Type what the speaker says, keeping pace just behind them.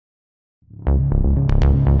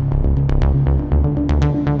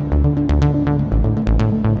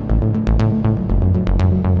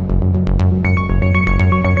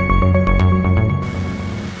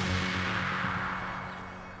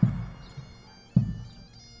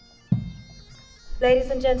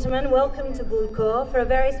Ladies and gentlemen, welcome to Bullecourt for a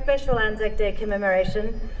very special Anzac Day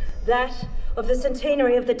commemoration, that of the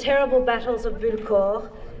centenary of the terrible battles of Bullecourt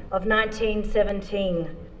of 1917.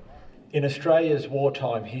 In Australia's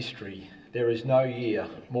wartime history, there is no year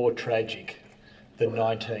more tragic than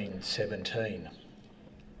 1917.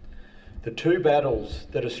 The two battles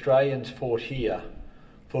that Australians fought here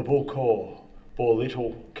for Bullecourt bore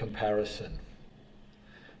little comparison.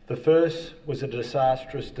 The first was a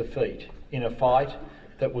disastrous defeat in a fight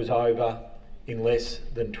that was over in less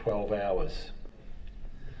than 12 hours.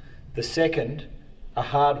 The second, a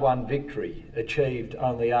hard-won victory achieved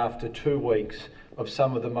only after 2 weeks of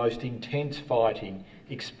some of the most intense fighting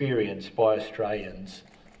experienced by Australians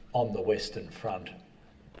on the Western Front.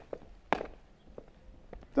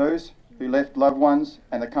 Those who left loved ones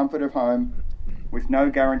and the comfort of home with no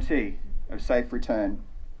guarantee of safe return.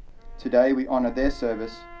 Today we honour their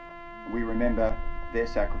service and we remember their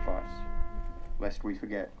sacrifice, lest we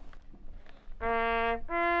forget.